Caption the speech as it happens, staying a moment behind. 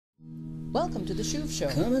Welcome to the Shuv Show.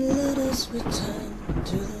 Come and let us return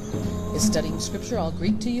to the Lord. Is studying Scripture all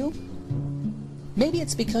Greek to you? Maybe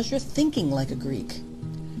it's because you're thinking like a Greek.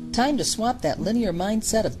 Time to swap that linear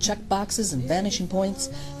mindset of check boxes and vanishing points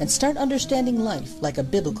and start understanding life like a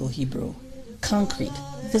biblical Hebrew. Concrete,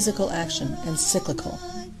 physical action, and cyclical.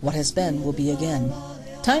 What has been will be again.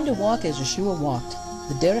 Time to walk as Yeshua walked,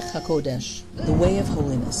 the Derech HaKodesh, the way of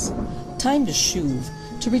holiness. Time to shuv,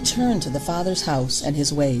 to return to the Father's house and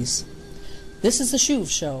His ways. This is the Shuv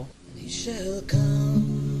Show. He shall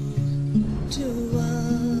come to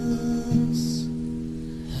us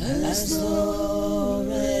as the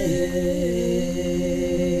rain.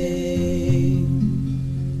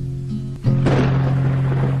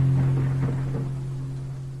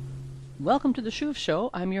 Welcome to the Shuv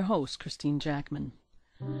Show. I'm your host, Christene Jackman.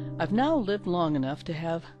 I've now lived long enough to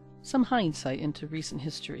have some hindsight into recent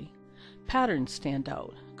history. Patterns stand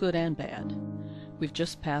out, good and bad. We've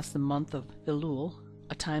just passed the month of Elul,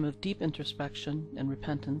 a time of deep introspection and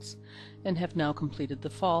repentance, and have now completed the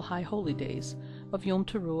fall high holy days of Yom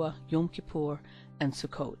Teruah, Yom Kippur, and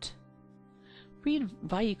Sukkot. Read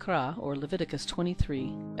Vayikra, or Leviticus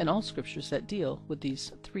 23, and all scriptures that deal with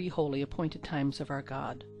these three holy appointed times of our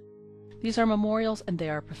God. These are memorials and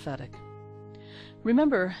they are prophetic.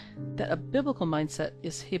 Remember that a biblical mindset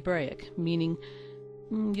is Hebraic, meaning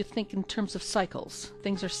you think in terms of cycles.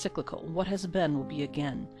 Things are cyclical. What has been will be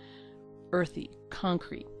again. Earthy,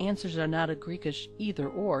 concrete. Answers are not a Greekish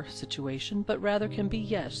either-or situation, but rather can be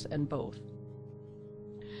yes and both.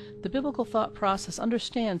 The biblical thought process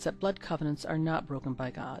understands that blood covenants are not broken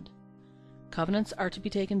by God. Covenants are to be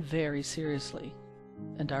taken very seriously,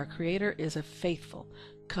 and our Creator is a faithful,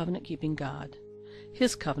 covenant-keeping God.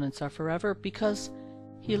 His covenants are forever because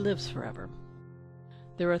He lives forever.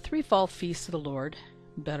 There are three fall feasts of the Lord,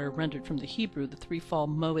 better rendered from the Hebrew, the three fall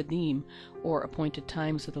moedim, or appointed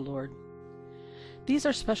times of the Lord. These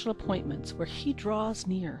are special appointments where He draws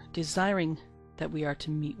near, desiring that we are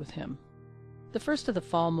to meet with Him. The first of the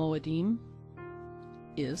fall moedim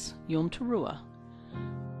is Yom Teruah.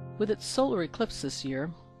 With its solar eclipse this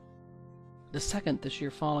year, the second this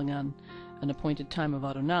year falling on an appointed time of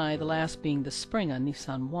Adonai, the last being the spring on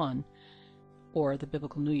Nisan 1, or the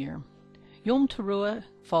biblical New Year. Yom Teruah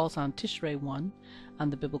falls on Tishrei 1 on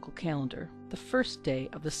the biblical calendar, the first day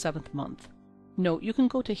of the seventh month. Note, you can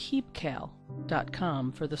go to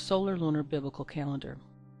hebcal.com for the solar lunar biblical calendar.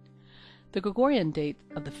 The Gregorian date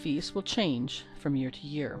of the feast will change from year to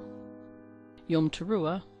year. Yom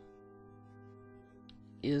Teruah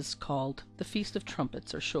is called the Feast of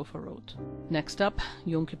Trumpets, or Shofarot. Next up,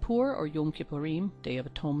 Yom Kippur, or Yom Kippurim, Day of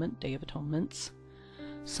Atonement, Day of Atonements.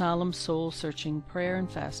 Solemn, soul-searching prayer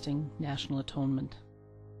and fasting, national atonement.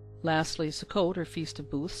 Lastly, Sukkot, or Feast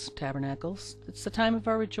of Booths, Tabernacles. It's the time of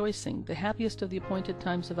our rejoicing, the happiest of the appointed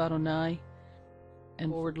times of Adonai,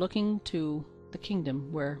 and forward-looking to the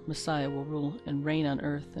kingdom where Messiah will rule and reign on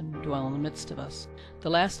earth and dwell in the midst of us.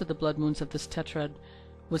 The last of the blood moons of this tetrad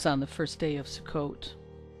was on the first day of Sukkot,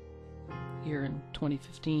 here in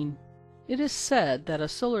 2015. It is said that a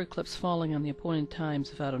solar eclipse falling on the appointed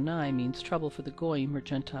times of Adonai means trouble for the Goyim, or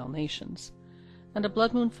Gentile nations, and a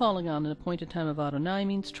blood moon falling on an appointed time of Adonai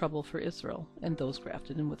means trouble for Israel and those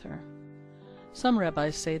grafted in with her. Some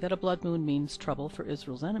rabbis say that a blood moon means trouble for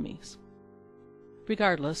Israel's enemies.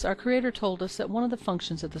 Regardless, our Creator told us that one of the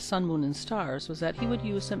functions of the sun, moon, and stars was that He would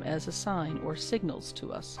use them as a sign or signals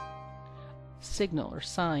to us. Signal or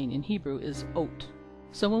sign in Hebrew is ot.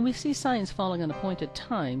 So when we see signs falling on appointed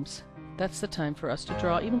times, that's the time for us to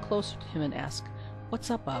draw even closer to Him and ask,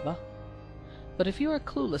 "What's up, Abba?" But if you are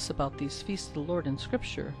clueless about these feasts of the Lord in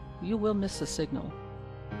Scripture, you will miss the signal.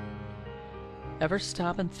 Ever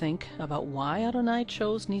stop and think about why Adonai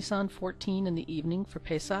chose Nisan 14 in the evening for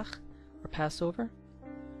Pesach, or Passover?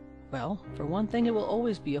 Well, for one thing, it will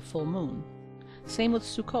always be a full moon. Same with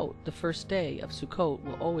Sukkot. The first day of Sukkot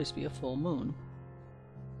will always be a full moon.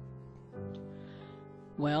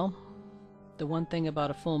 Well, the one thing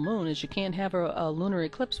about a full moon is you can't have a lunar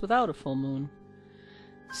eclipse without a full moon.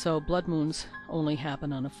 So blood moons only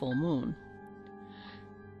happen on a full moon.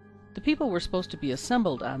 The people were supposed to be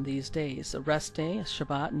assembled on these days, a rest day, a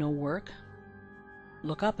Shabbat, no work.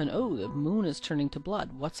 Look up and, oh, the moon is turning to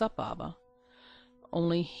blood. What's up, Abba?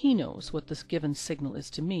 Only He knows what this given signal is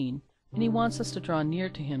to mean, and He wants us to draw near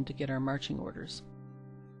to Him to get our marching orders.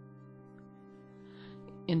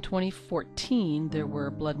 In 2014, there were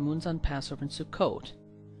blood moons on Passover and Sukkot,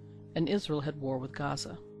 and Israel had war with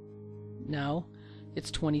Gaza. Now,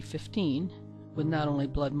 it's 2015, with not only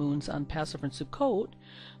blood moons on Passover and Sukkot,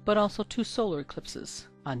 but also two solar eclipses,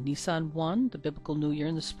 on Nisan 1, the biblical New Year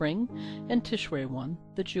in the spring, and Tishrei 1,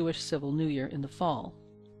 the Jewish civil New Year in the fall.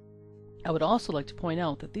 I would also like to point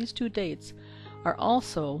out that these two dates are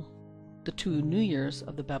also the two New Years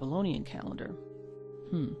of the Babylonian calendar.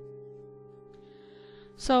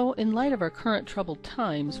 So, in light of our current troubled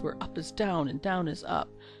times, where up is down and down is up,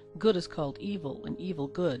 good is called evil and evil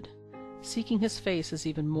good, seeking his face is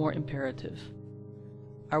even more imperative.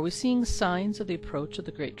 Are we seeing signs of the approach of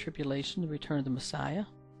the Great Tribulation, the return of the Messiah?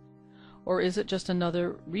 Or is it just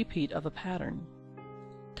another repeat of a pattern?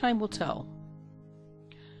 Time will tell.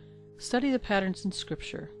 Study the patterns in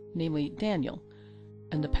Scripture, namely Daniel,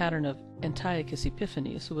 and the pattern of Antiochus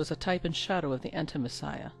Epiphanes, who was a type and shadow of the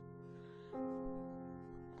anti-Messiah.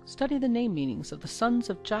 Study the name meanings of the sons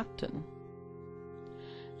of Joktan.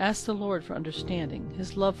 Ask the Lord for understanding.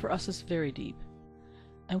 His love for us is very deep.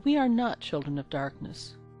 And we are not children of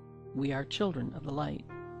darkness. We are children of the light.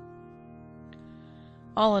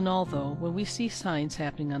 All in all, though, when we see signs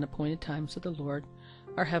happening on appointed times of the Lord,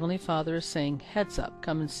 our Heavenly Father is saying, "Heads up,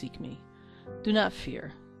 come and seek me. Do not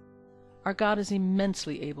fear. Our God is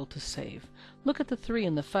immensely able to save. Look at the three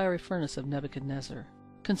in the fiery furnace of Nebuchadnezzar.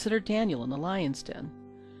 Consider Daniel in the lion's den.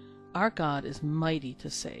 Our God is mighty to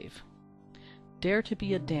save. Dare to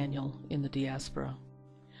be a Daniel in the diaspora.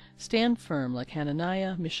 Stand firm like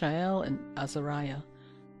Hananiah, Mishael, and Azariah,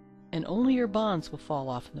 and only your bonds will fall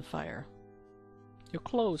off in the fire. Your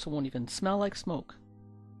clothes won't even smell like smoke."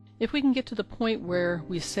 If we can get to the point where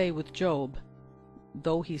we say with Job,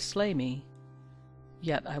 "Though he slay me,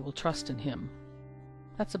 yet I will trust in him,"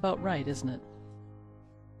 that's about right, isn't it?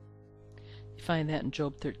 You find that in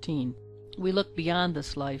Job 13. We look beyond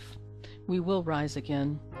this life. We will rise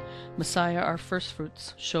again. Messiah, our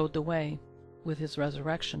firstfruits, showed the way with his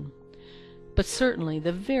resurrection. But certainly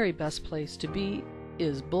the very best place to be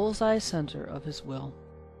is bullseye center of his will.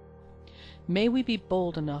 May we be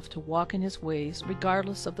bold enough to walk in his ways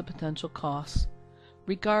regardless of the potential costs,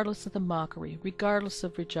 regardless of the mockery, regardless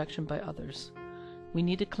of rejection by others. We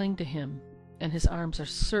need to cling to him, and his arms are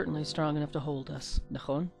certainly strong enough to hold us.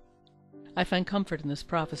 Nachon? I find comfort in this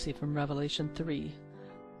prophecy from Revelation 3,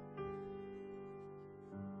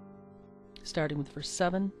 starting with verse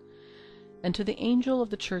 7. "And to the angel of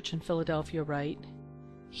the church in Philadelphia write,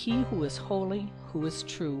 He who is holy, who is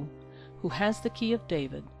true, who has the key of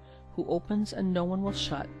David, who opens and no one will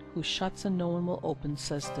shut, who shuts and no one will open,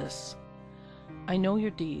 says this: I know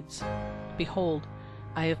your deeds. Behold,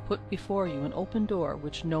 I have put before you an open door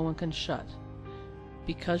which no one can shut,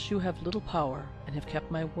 because you have little power, and have kept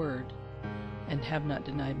my word, and have not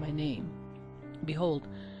denied my name. Behold,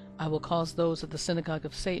 I will cause those of the synagogue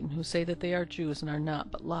of Satan, who say that they are Jews and are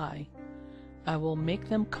not, but lie. I will make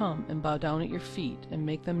them come and bow down at your feet, and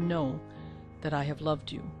make them know that I have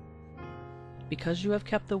loved you. Because you have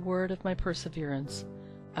kept the word of my perseverance,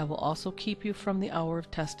 I will also keep you from the hour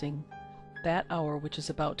of testing, that hour which is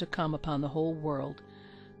about to come upon the whole world,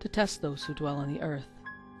 to test those who dwell on the earth.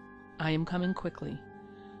 I am coming quickly.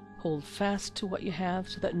 Hold fast to what you have,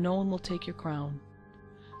 so that no one will take your crown.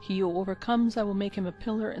 He who overcomes, I will make him a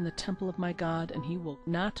pillar in the temple of my God, and he will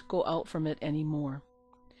not go out from it any more.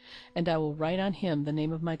 And I will write on him the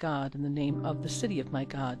name of my God, and the name of the city of my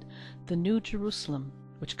God, the new Jerusalem,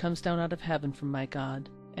 which comes down out of heaven from my God,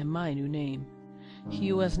 and my new name. He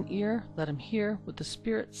who has an ear, let him hear what the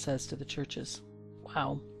Spirit says to the churches."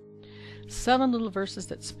 Wow. 7 little verses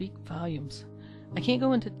that speak volumes. I can't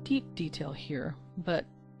go into deep detail here, but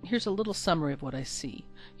here's a little summary of what I see.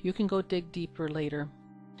 You can go dig deeper later.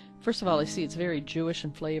 First of all, I see it's very Jewish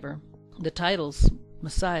in flavor. The titles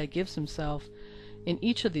Messiah gives himself in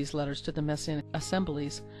each of these letters to the Messianic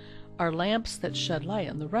assemblies are lamps that shed light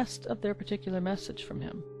on the rest of their particular message from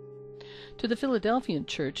him. To the Philadelphian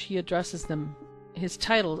church, he addresses them. His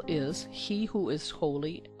title is He who is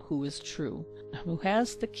holy, who is true, who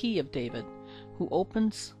has the key of David, who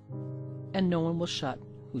opens and no one will shut,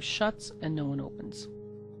 who shuts and no one opens.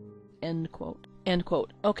 End quote. End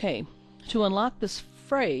quote. Okay, to unlock this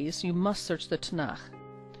phrase, you must search the Tanakh.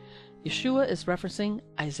 Yeshua is referencing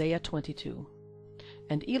Isaiah 22,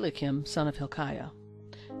 and Eliakim, son of Hilkiah.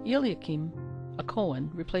 Eliakim, a Cohen,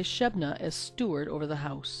 replaced Shebna as steward over the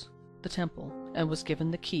house, the temple, and was given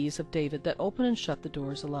the keys of David that open and shut the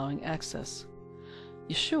doors allowing access.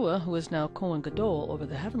 Yeshua, who is now Cohen Gadol over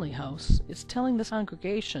the heavenly house, is telling this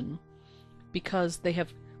congregation, because they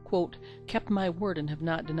have, quote, kept my word and have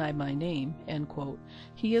not denied my name, end quote,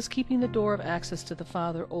 he is keeping the door of access to the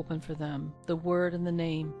Father open for them, the word and the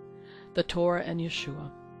name, the Torah and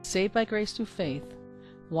Yeshua. Saved by grace through faith,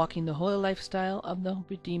 walking the holy lifestyle of the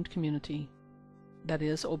redeemed community, that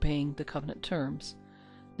is, obeying the covenant terms,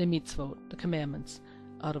 the mitzvot, the commandments,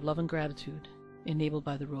 out of love and gratitude, enabled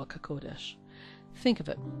by the Ruach HaKodesh. Think of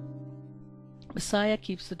it. Messiah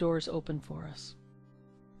keeps the doors open for us.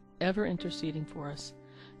 ever interceding for us,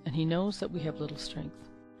 and he knows that we have little strength.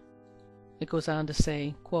 It goes on to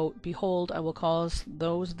say, quote, "Behold, I will cause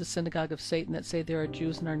those of the synagogue of Satan that say they are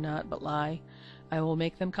Jews and are not, but lie. I will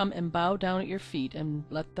make them come and bow down at your feet, and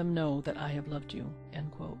let them know that I have loved you."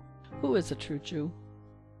 End quote. Who is a true Jew?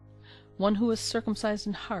 One who is circumcised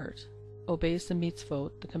in heart, obeys the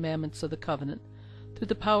mitzvot, the commandments of the covenant, through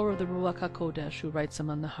the power of the Ruach HaKodesh who writes them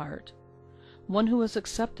on the heart. One who has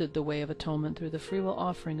accepted the way of atonement through the freewill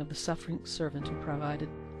offering of the suffering servant who provided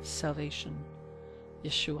salvation,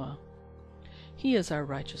 Yeshua. He is our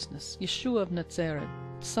righteousness, Yeshua of Nazareth,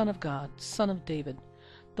 Son of God, Son of David,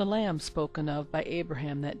 the Lamb spoken of by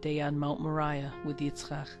Abraham that day on Mount Moriah with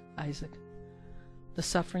Yitzchak, Isaac. The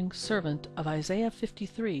suffering servant of Isaiah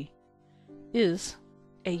 53 is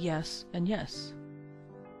a yes and yes.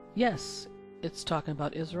 Yes, it's talking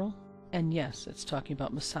about Israel, and yes, it's talking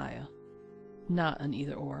about Messiah, not an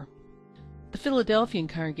either-or. The Philadelphian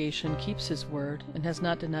congregation keeps his word and has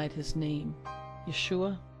not denied his name,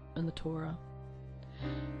 Yeshua and the Torah.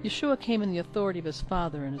 Yeshua came in the authority of his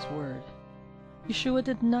Father and his word. Yeshua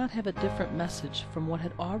did not have a different message from what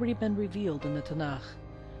had already been revealed in the Tanakh,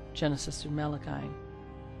 Genesis through Malachi.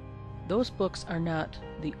 Those books are not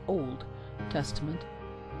the Old Testament,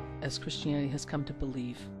 as Christianity has come to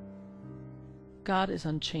believe. God is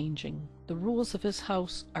unchanging. The rules of his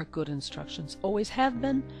house are good instructions, always have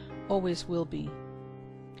been, always will be.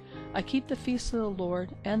 I keep the feast of the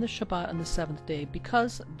Lord and the Shabbat on the seventh day,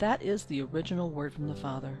 because that is the original word from the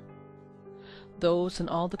Father. Those and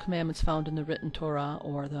all the commandments found in the written Torah,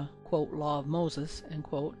 or the, quote, law of Moses, end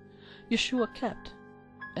quote, Yeshua kept,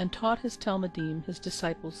 and taught his talmidim, his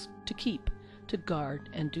disciples, to keep, to guard,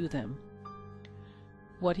 and do them.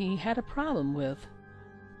 What he had a problem with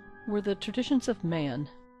were the traditions of man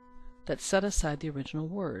that set aside the original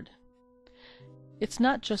word. It's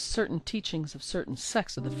not just certain teachings of certain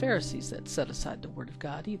sects of the Pharisees that set aside the word of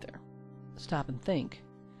God either. Stop and think.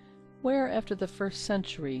 Where after the 1st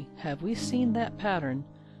century have we seen that pattern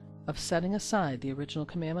of setting aside the original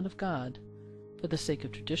commandment of God for the sake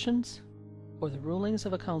of traditions or the rulings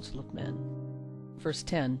of a council of men? Verse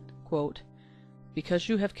 10, quote, "Because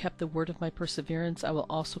you have kept the word of my perseverance, I will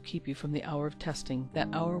also keep you from the hour of testing,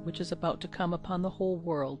 that hour which is about to come upon the whole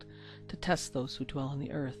world to test those who dwell on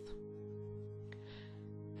the earth."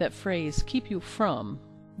 That phrase, "keep you from,"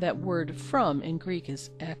 that word "from" in Greek is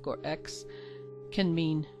ek or ex, can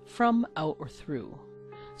mean from, out, or through.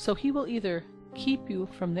 So he will either keep you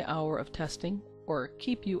from the hour of testing, or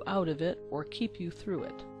keep you out of it, or keep you through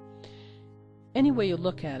it. Any way you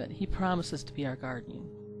look at it, he promises to be our guardian.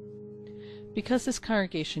 Because this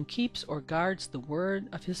congregation keeps or guards the word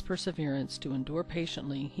of his perseverance to endure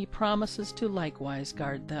patiently, he promises to likewise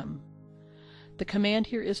guard them. The command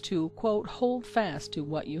here is to, quote, "hold fast to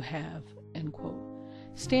what you have," end quote.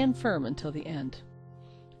 Stand firm until the end.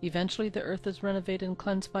 Eventually the earth is renovated and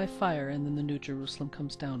cleansed by fire, and then the New Jerusalem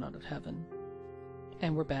comes down out of heaven.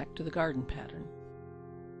 And we're back to the garden pattern.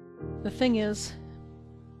 The thing is,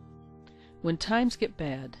 when times get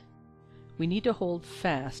bad, we need to hold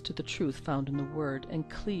fast to the truth found in the Word and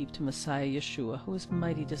cleave to Messiah Yeshua, who is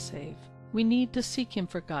mighty to save. We need to seek him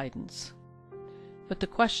for guidance. But the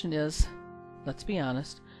question is, let's be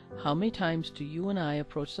honest, how many times do you and I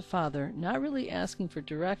approach the Father not really asking for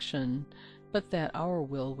direction, but that our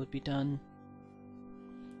will would be done?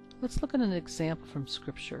 Let's look at an example from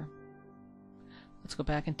Scripture. Let's go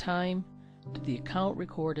back in time to the account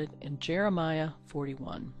recorded in Jeremiah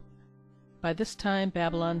 41. By this time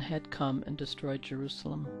Babylon had come and destroyed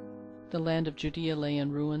Jerusalem. The land of Judea lay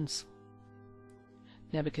in ruins.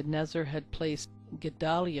 Nebuchadnezzar had placed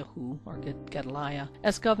Gedaliah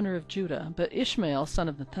as governor of Judah, but Ishmael, son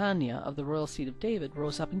of Nethaniah, of the royal seed of David,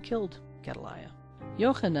 rose up and killed Gedaliah.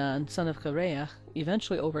 Yochanan, son of Kareah,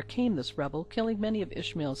 eventually overcame this rebel, killing many of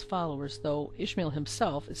Ishmael's followers, though Ishmael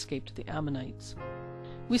himself escaped to the Ammonites.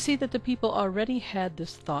 We see that the people already had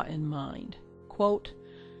this thought in mind, quote,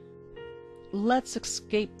 "Let's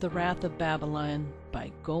escape the wrath of Babylon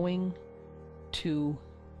by going to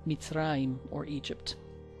Mitzrayim, or Egypt."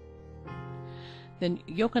 Then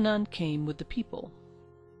Yochanan came with the people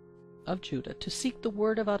of Judah to seek the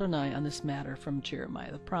word of Adonai on this matter from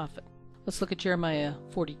Jeremiah the prophet. Let's look at Jeremiah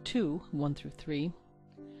 42, 1-3.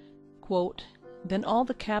 Quote, "Then all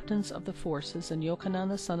the captains of the forces, and Yochanan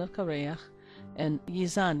the son of Kareah, and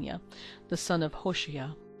Yezaniah the son of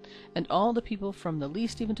Hoshea, and all the people from the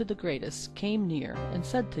least even to the greatest, came near, and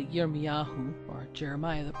said to Yirmiyahu, or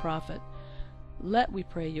Jeremiah the prophet, Let, we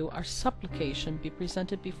pray you, our supplication be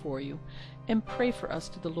presented before you, and pray for us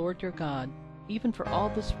to the Lord your God, even for all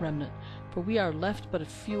this remnant, for we are left but a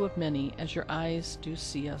few of many, as your eyes do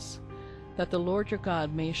see us, that the Lord your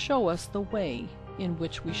God may show us the way in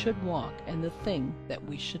which we should walk and the thing that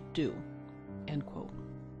we should do." End quote.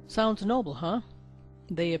 Sounds noble, huh?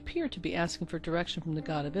 They appear to be asking for direction from the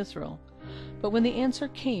God of Israel. But when the answer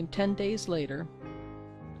came 10 days later,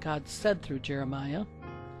 God said through Jeremiah,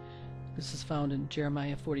 this is found in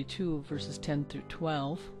Jeremiah 42, verses 10 through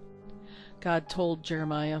 12, God told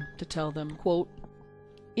Jeremiah to tell them, quote,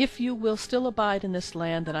 "If you will still abide in this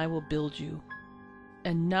land, then I will build you,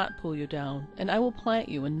 and not pull you down, and I will plant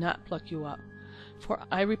you, and not pluck you up. For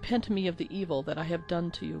I repent me of the evil that I have done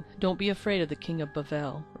to you. Don't be afraid of the king of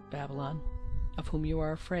Babylon, of whom you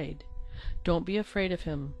are afraid. Don't be afraid of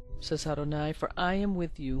him, says Adonai, for I am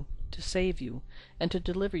with you to save you, and to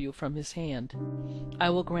deliver you from his hand. I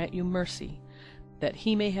will grant you mercy, that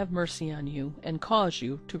he may have mercy on you, and cause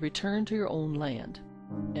you to return to your own land."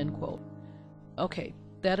 End quote. Okay,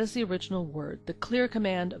 that is the original word, the clear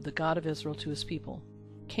command of the God of Israel to his people.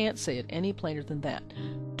 Can't say it any plainer than that.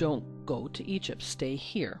 Don't go to Egypt, stay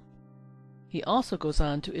here. He also goes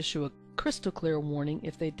on to issue a crystal clear warning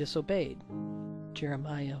if they disobeyed.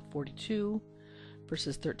 Jeremiah 42,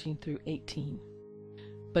 verses 13 through 18.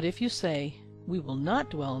 "But if you say, 'We will not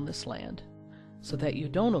dwell in this land,' so that you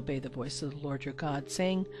don't obey the voice of the Lord your God,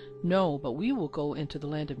 saying, 'No, but we will go into the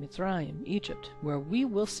land of Mitzrayim,' Egypt, where we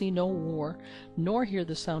will see no war, nor hear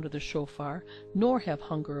the sound of the shofar, nor have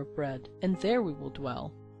hunger of bread, and there we will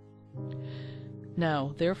dwell.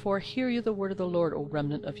 Now, therefore, hear you the word of the Lord, O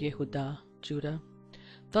remnant of Judah.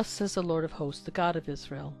 Thus says the Lord of hosts, the God of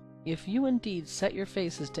Israel, if you indeed set your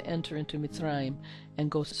faces to enter into Mitzrayim, and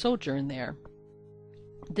go sojourn there,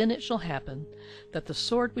 then it shall happen that the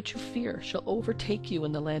sword which you fear shall overtake you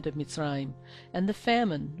in the land of Mitzrayim, and the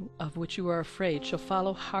famine of which you are afraid shall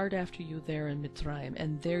follow hard after you there in Mitzrayim,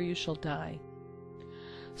 and there you shall die.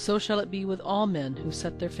 So shall it be with all men who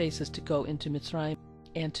set their faces to go into Mitzrayim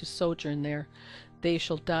and to sojourn there. They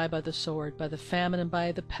shall die by the sword, by the famine, and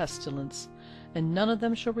by the pestilence, and none of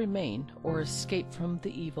them shall remain or escape from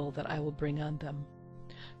the evil that I will bring on them.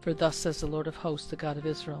 For thus says the Lord of hosts, the God of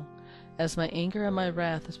Israel, as my anger and my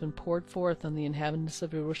wrath has been poured forth on the inhabitants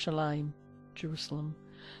of Jerusalem,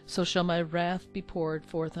 so shall my wrath be poured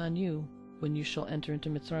forth on you when you shall enter into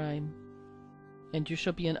Mitzrayim. And you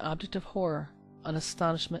shall be an object of horror, an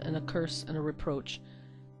astonishment, and a curse, and a reproach,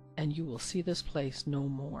 and you will see this place no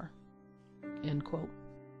more." End quote.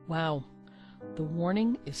 Wow. The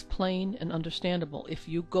warning is plain and understandable. If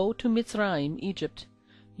you go to Mitzrayim, Egypt,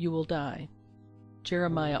 you will die.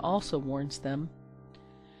 Jeremiah also warns them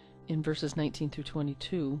in verses 19 through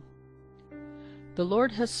 22, "The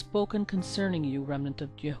Lord has spoken concerning you, remnant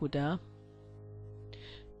of Yehudah.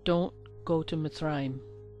 Don't go to Mitzrayim.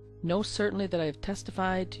 Know certainly that I have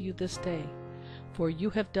testified to you this day, for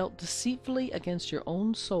you have dealt deceitfully against your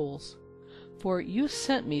own souls. For you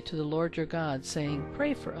sent me to the Lord your God, saying,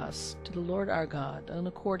 'Pray for us to the Lord our God, and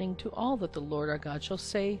according to all that the Lord our God shall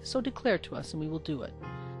say, so declare to us, and we will do it.'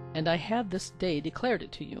 And I have this day declared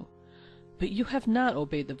it to you. But you have not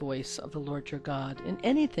obeyed the voice of the Lord your God in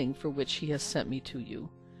anything for which he has sent me to you.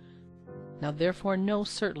 Now therefore know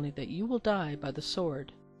certainly that you will die by the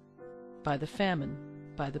sword, by the famine,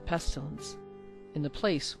 by the pestilence, in the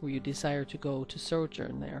place where you desire to go to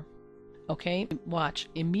sojourn there." Okay, watch.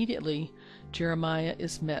 Immediately, Jeremiah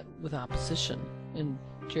is met with opposition in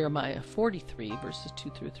Jeremiah 43, verses 2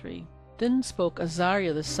 through 3. "Then spoke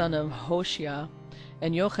Azariah the son of Hoshea,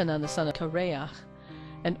 and Yochanan the son of Kareach,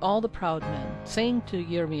 and all the proud men, saying to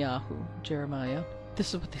Jeremiah,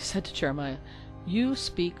 this is what they said to Jeremiah, 'You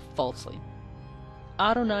speak falsely.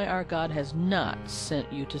 Adonai our God has not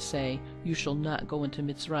sent you to say, you shall not go into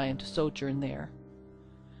Mitzrayim to sojourn there.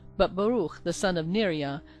 But Baruch the son of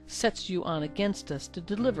Neriah sets you on against us to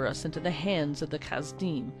deliver us into the hands of the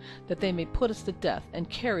Chazdim, that they may put us to death and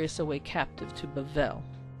carry us away captive to Bavel,"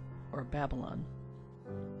 or Babylon.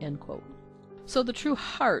 End quote. So the true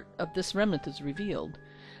heart of this remnant is revealed.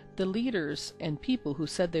 The leaders and people who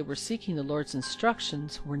said they were seeking the Lord's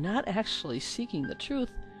instructions were not actually seeking the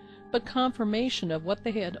truth, but confirmation of what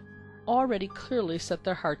they had already clearly set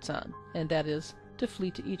their hearts on, and that is, to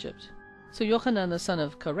flee to Egypt. So Yochanan the son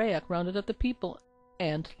of Kareach rounded up the people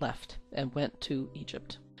and left, and went to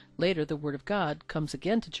Egypt. Later the word of God comes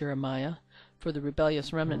again to Jeremiah for the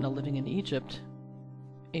rebellious remnant now living in Egypt.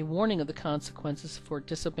 A warning of the consequences for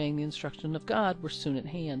disobeying the instruction of God were soon at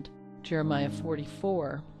hand. Jeremiah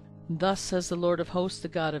 44, "Thus says the Lord of hosts, the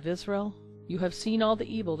God of Israel, you have seen all the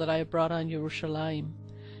evil that I have brought on Jerusalem,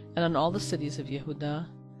 and on all the cities of Yehudah,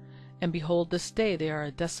 and behold, this day they are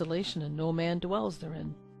a desolation, and no man dwells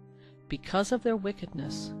therein. Because of their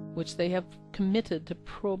wickedness, which they have committed to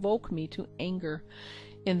provoke me to anger,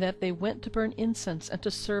 in that they went to burn incense and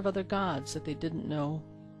to serve other gods that they didn't know,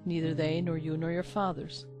 neither they nor you nor your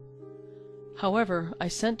fathers. However, I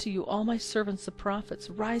sent to you all my servants the prophets,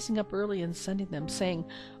 rising up early and sending them, saying,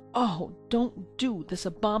 Oh, don't do this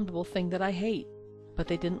abominable thing that I hate. But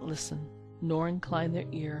they didn't listen, nor incline their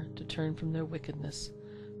ear to turn from their wickedness,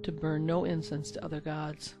 to burn no incense to other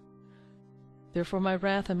gods. Therefore my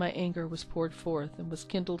wrath and my anger was poured forth, and was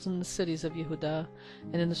kindled in the cities of Yehudah,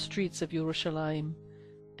 and in the streets of Yerushalayim,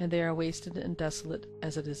 and they are wasted and desolate,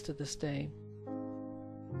 as it is to this day.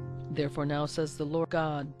 Therefore now says the Lord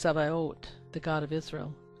God, Sabaoth, the God of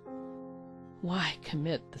Israel, why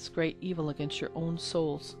commit this great evil against your own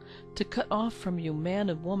souls, to cut off from you man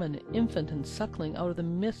and woman, infant and suckling, out of the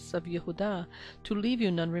midst of Yehudah, to leave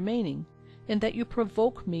you none remaining, in that you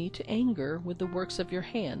provoke me to anger with the works of your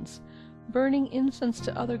hands, burning incense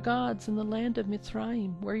to other gods in the land of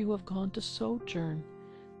Mitzrayim, where you have gone to sojourn,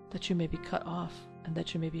 that you may be cut off, and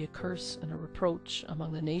that you may be a curse and a reproach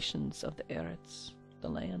among the nations of the Eretz, the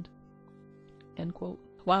land. End quote.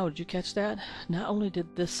 Wow, did you catch that? Not only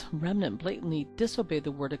did this remnant blatantly disobey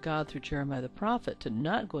the word of God through Jeremiah the prophet to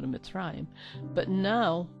not go to Mitzrayim, but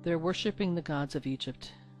now they're worshiping the gods of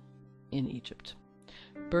Egypt in Egypt,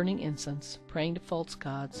 burning incense, praying to false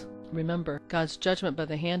gods. Remember, God's judgment by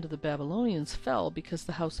the hand of the Babylonians fell because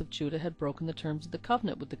the house of Judah had broken the terms of the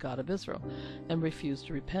covenant with the God of Israel and refused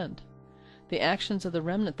to repent. The actions of the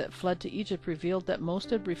remnant that fled to Egypt revealed that most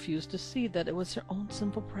had refused to see that it was their own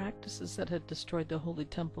sinful practices that had destroyed the holy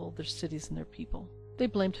temple, their cities, and their people. They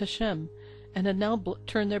blamed Hashem, and had now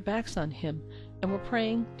turned their backs on him, and were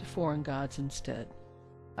praying to foreign gods instead.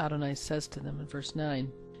 Adonai says to them in verse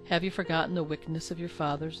 9, Have you forgotten the wickedness of your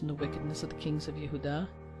fathers, and the wickedness of the kings of Yehudah,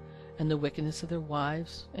 and the wickedness of their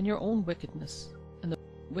wives, and your own wickedness, and the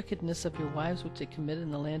wickedness of your wives which they committed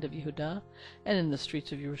in the land of Yehudah, and in the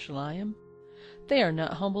streets of Yerushalayim? They are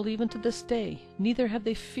not humbled even to this day, neither have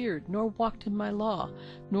they feared, nor walked in my law,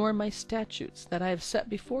 nor in my statutes, that I have set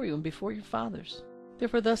before you and before your fathers.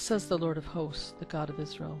 Therefore thus says the Lord of hosts, the God of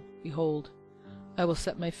Israel, Behold, I will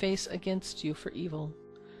set my face against you for evil,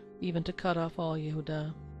 even to cut off all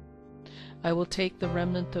Yehudah. I will take the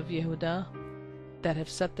remnant of Yehudah, that have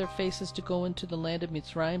set their faces to go into the land of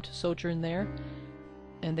Mitzrayim to sojourn there,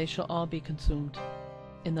 and they shall all be consumed.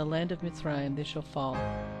 In the land of Mitzrayim they shall fall.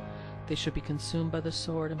 They shall be consumed by the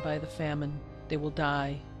sword and by the famine. They will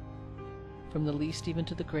die, from the least even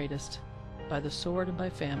to the greatest, by the sword and by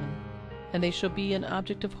famine. And they shall be an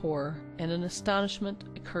object of horror, and an astonishment,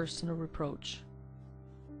 a curse, and a reproach.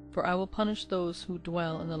 For I will punish those who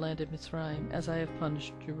dwell in the land of Mitzrayim, as I have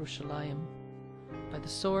punished Jerusalem, by the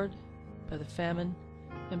sword, by the famine,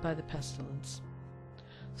 and by the pestilence,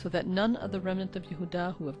 so that none of the remnant of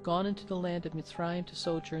Yehudah who have gone into the land of Mitzrayim to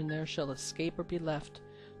sojourn there shall escape or be left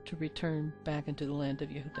to return back into the land of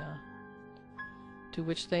Yehudah, to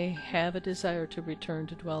which they have a desire to return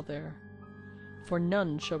to dwell there. For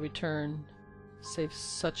none shall return, save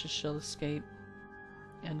such as shall escape.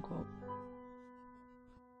 End quote.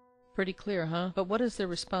 Pretty clear, huh? But what is their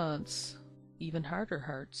response? Even harder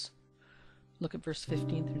hearts. Look at verse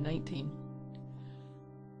 15 through 19.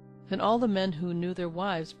 And all the men who knew their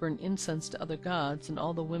wives burned incense to other gods, and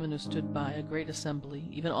all the women who stood by, a great assembly,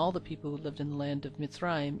 even all the people who lived in the land of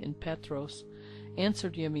Mitzrayim in Petros,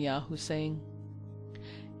 answered Yirmiyahu, saying,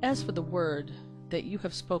 As for the word that you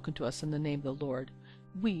have spoken to us in the name of the Lord,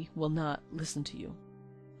 we will not listen to you.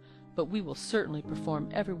 But we will certainly perform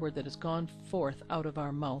every word that has gone forth out of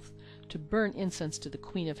our mouth, to burn incense to the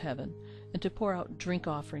Queen of Heaven, and to pour out drink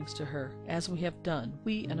offerings to her, as we have done,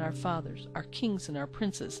 we and our fathers, our kings and our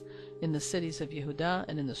princes, in the cities of Yehudah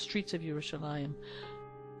and in the streets of Yerushalayim.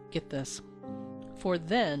 Get this. For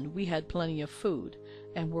then we had plenty of food,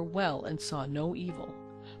 and were well, and saw no evil.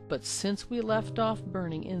 But since we left off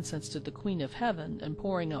burning incense to the Queen of Heaven, and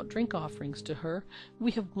pouring out drink offerings to her,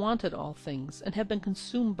 we have wanted all things, and have been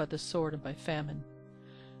consumed by the sword and by famine.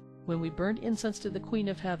 When we burned incense to the Queen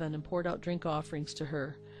of Heaven, and poured out drink offerings to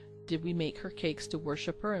her, did we make her cakes to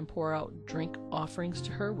worship her, and pour out drink offerings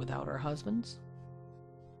to her without our husbands?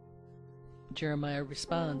 Jeremiah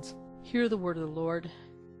responds, Hear the word of the Lord,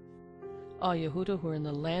 all Yehudah who are in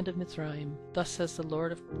the land of Mitzrayim. Thus says the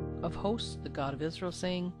Lord of hosts, the God of Israel,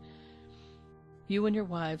 saying, You and your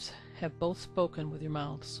wives have both spoken with your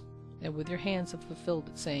mouths, and with your hands have fulfilled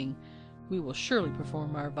it, saying, We will surely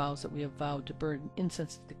perform our vows that we have vowed, to burn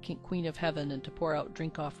incense to the Queen of Heaven, and to pour out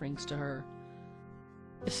drink offerings to her.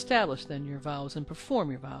 Establish then your vows, and perform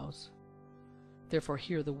your vows. Therefore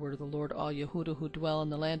hear the word of the Lord, all Yehudah who dwell in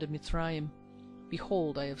the land of Mitzrayim.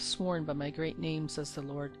 Behold, I have sworn by my great name, says the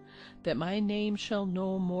Lord, that my name shall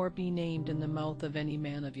no more be named in the mouth of any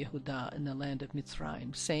man of Yehudah in the land of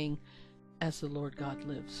Mitzrayim, saying, As the Lord God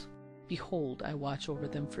lives. Behold, I watch over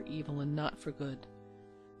them for evil and not for good.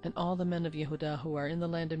 And all the men of Yehudah who are in the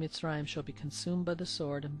land of Mitzrayim shall be consumed by the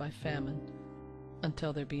sword and by famine,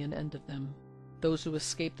 until there be an end of them. Those who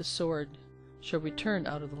escape the sword shall return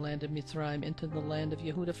out of the land of Mitzrayim into the land of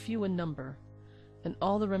Yehudah, few in number, and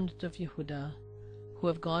all the remnant of Yehudah who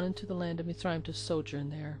have gone into the land of Mitzrayim to sojourn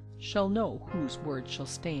there shall know whose word shall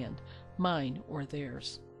stand, mine or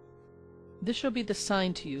theirs. This shall be the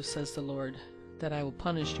sign to you, says the Lord, that I will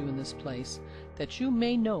punish you in this place, that you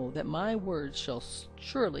may know that my words shall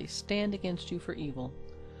surely stand against you for evil.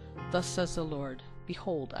 Thus says the Lord,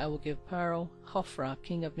 Behold, I will give Paro Hophra,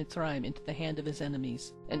 king of Mitzrayim, into the hand of his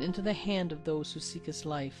enemies, and into the hand of those who seek his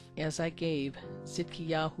life, as I gave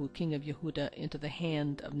Zidkiyahu, king of Yehudah, into the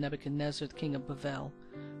hand of Nebuchadnezzar, king of Bavel,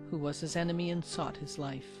 who was his enemy and sought his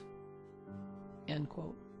life. End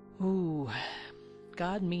quote. Ooh,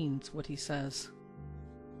 God means what he says.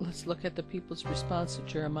 Let's look at the people's response to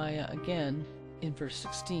Jeremiah again in verse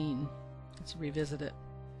 16. Let's revisit it.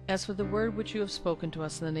 As for the word which you have spoken to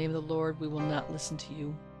us in the name of the Lord, we will not listen to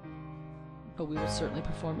you, but we will certainly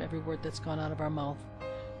perform every word that's gone out of our mouth,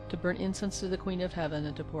 to burn incense to the Queen of Heaven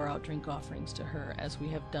and to pour out drink offerings to her, as we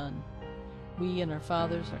have done. We and our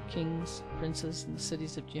fathers, our kings, princes, in the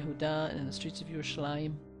cities of Yehudah and in the streets of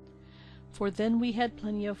Jerusalem. For then we had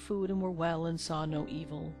plenty of food and were well and saw no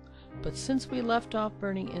evil. But since we left off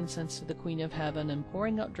burning incense to the Queen of Heaven and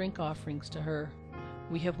pouring out drink offerings to her,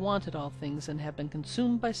 we have wanted all things and have been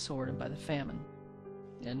consumed by sword and by the famine.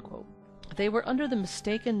 End quote. They were under the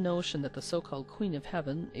mistaken notion that the so-called Queen of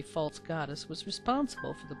Heaven, a false goddess, was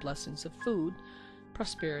responsible for the blessings of food,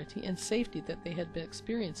 prosperity, and safety that they had been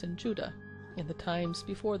experiencing in Judah in the times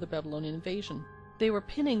before the Babylonian invasion. They were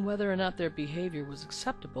pinning whether or not their behavior was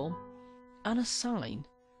acceptable on a sign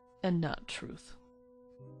and not truth.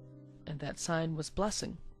 And that sign was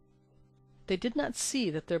blessing. They did not see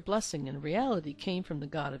that their blessing in reality came from the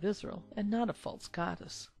God of Israel, and not a false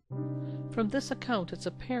goddess. From this account, it's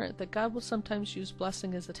apparent that God will sometimes use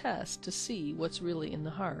blessing as a test to see what's really in the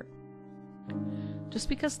heart. Just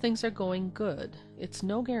because things are going good, it's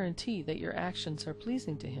no guarantee that your actions are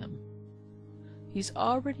pleasing to Him. He's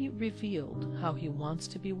already revealed how He wants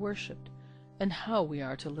to be worshipped, and how we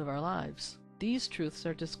are to live our lives. These truths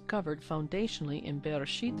are discovered foundationally in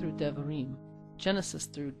Bereshit through Devarim, Genesis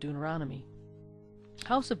through Deuteronomy.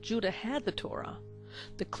 House of Judah had the Torah,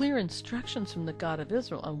 the clear instructions from the God of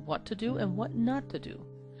Israel on what to do and what not to do.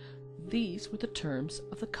 These were the terms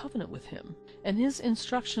of the covenant with Him, and His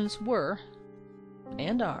instructions were,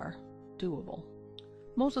 and are, doable.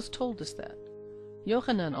 Moses told us that.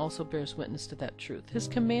 Yochanan also bears witness to that truth. His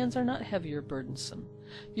commands are not heavy or burdensome.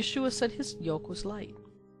 Yeshua said His yoke was light.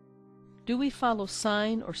 Do we follow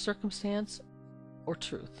sign or circumstance or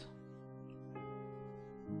truth?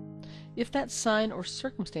 If that sign or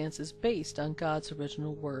circumstance is based on God's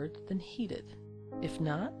original word, then heed it. If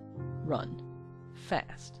not, run.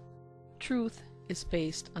 Fast. Truth is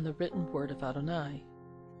based on the written word of Adonai.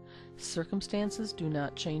 Circumstances do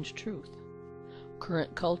not change truth.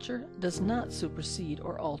 Current culture does not supersede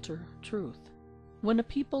or alter truth. When a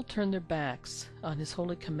people turn their backs on His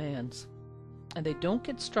holy commands, and they don't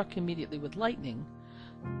get struck immediately with lightning,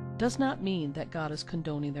 does not mean that God is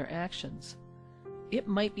condoning their actions. It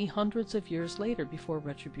might be hundreds of years later before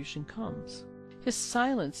retribution comes. His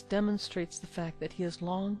silence demonstrates the fact that He is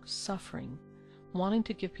long-suffering, wanting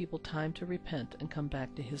to give people time to repent and come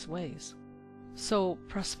back to His ways. So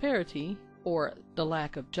prosperity, or the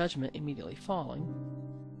lack of judgment immediately following,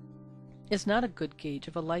 is not a good gauge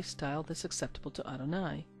of a lifestyle that's acceptable to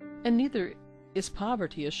Adonai, and neither is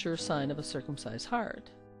poverty a sure sign of a circumcised heart.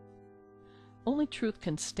 Only truth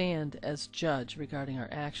can stand as judge regarding our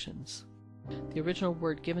actions. The original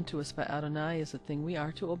word given to us by Adonai is a thing we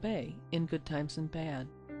are to obey, in good times and bad.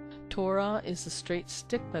 Torah is the straight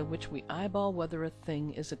stick by which we eyeball whether a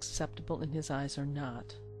thing is acceptable in His eyes or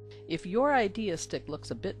not. If your idea stick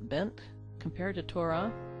looks a bit bent compared to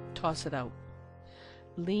Torah, toss it out.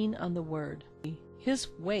 Lean on the Word. His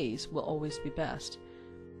ways will always be best.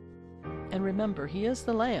 And remember, He is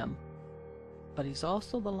the Lamb, but He's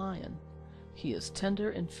also the Lion. He is tender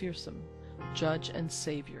and fearsome, Judge and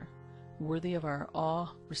Savior, worthy of our awe,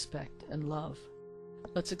 respect, and love.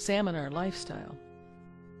 Let's examine our lifestyle.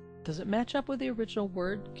 Does it match up with the original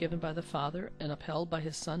word given by the Father and upheld by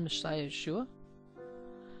His Son, Messiah Yeshua?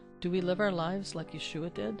 Do we live our lives like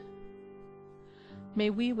Yeshua did? May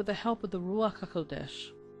we, with the help of the Ruach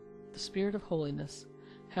HaKodesh, the Spirit of holiness,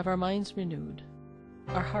 have our minds renewed,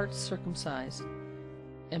 our hearts circumcised,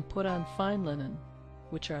 and put on fine linen,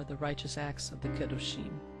 which are the righteous acts of the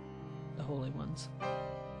Kedoshim, the holy ones.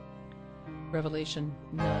 Revelation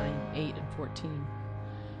 9, 8, and 14.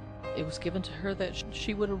 It was given to her that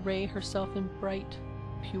she would array herself in bright,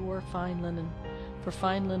 pure, fine linen, for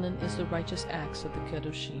fine linen is the righteous acts of the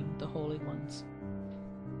Kedoshim, the holy ones.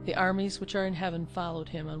 The armies which are in heaven followed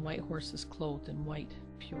him on white horses, clothed in white,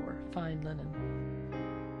 pure, fine linen.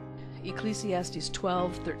 Ecclesiastes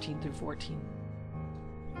 12, 13 through 14.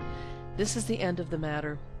 This is the end of the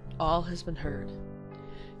matter. All has been heard.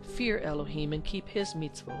 Fear Elohim and keep his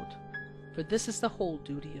mitzvot, for this is the whole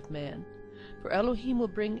duty of man. For Elohim will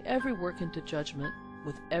bring every work into judgment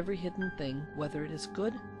with every hidden thing, whether it is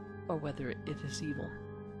good or whether it is evil.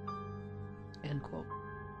 End quote.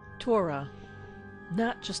 Torah,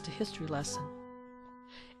 not just a history lesson.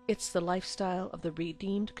 It's the lifestyle of the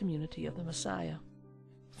redeemed community of the Messiah.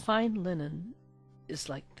 Fine linen is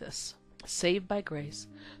like this, saved by grace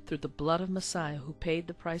through the blood of Messiah who paid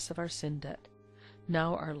the price of our sin debt.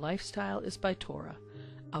 Now our lifestyle is by Torah,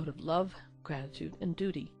 out of love, gratitude, and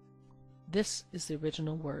duty. This is the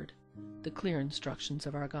original word, the clear instructions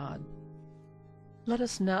of our God. Let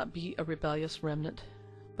us not be a rebellious remnant,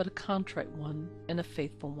 but a contrite one and a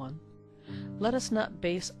faithful one. Let us not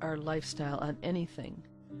base our lifestyle on anything,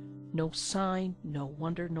 no sign, no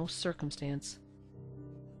wonder, no circumstance,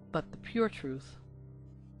 but the pure truth,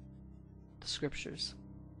 the Scriptures.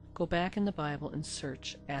 Go back in the Bible and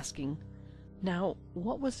search, asking, now,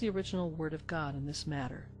 what was the original word of God in this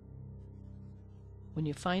matter? When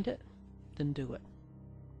you find it, then do it.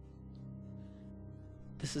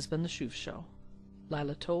 This has been the Shuv Show.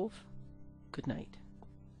 Laila Tov, good night.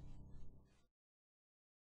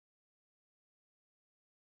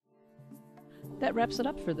 That wraps it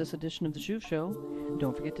up for this edition of the Shuv Show.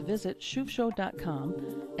 Don't forget to visit shuvshow.com,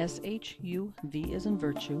 SHUV as in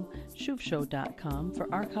virtue, shuvshow.com for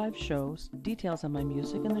archived shows, details on my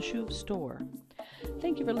music, and the Shuv store.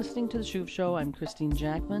 Thank you for listening to the Shuv Show. I'm Christene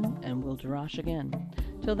Jackman, and we'll darash again.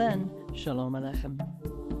 Till then, Shalom Aleichem.